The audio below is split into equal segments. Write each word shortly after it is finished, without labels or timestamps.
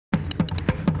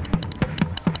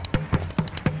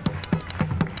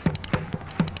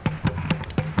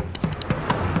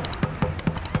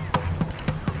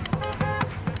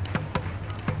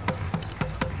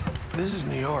This is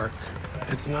New York.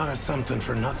 It's not a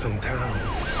something-for-nothing town.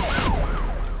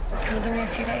 It's gonna give me a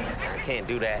few days. I can't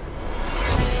do that.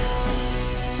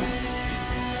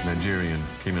 Nigerian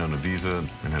came in on a visa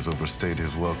and has overstayed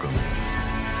his welcome.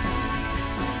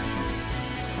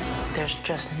 There's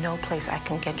just no place I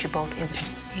can get you both into.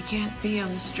 He can't be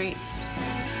on the streets.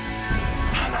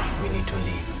 Hannah, we need to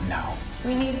leave now.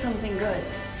 We need something good.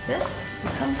 This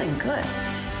is something good.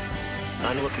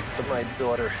 I'm looking for my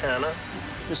daughter, Hannah.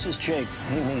 This is Jake.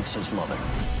 He needs his mother.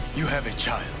 You have a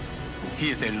child.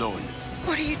 He is alone.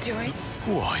 What are you doing?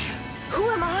 Who are you? Who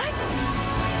am I?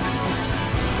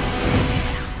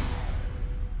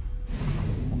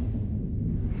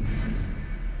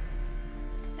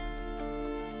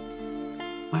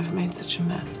 I've made such a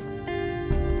mess.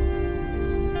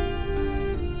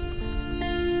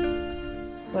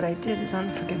 What I did is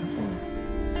unforgivable.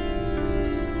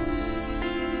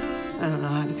 I don't know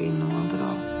how to be in the world at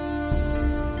all.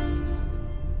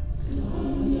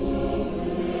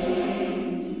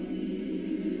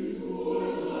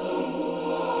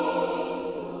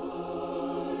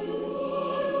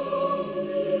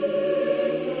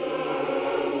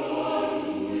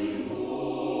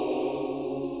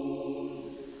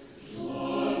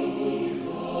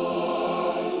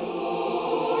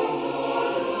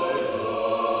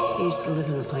 I used to live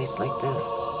in a place like this.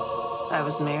 I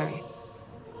was married.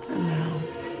 And now,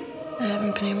 I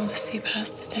haven't been able to see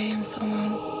past the day in so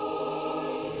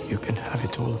long. You can have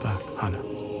it all back, Hannah.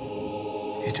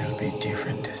 It'll be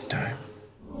different this time.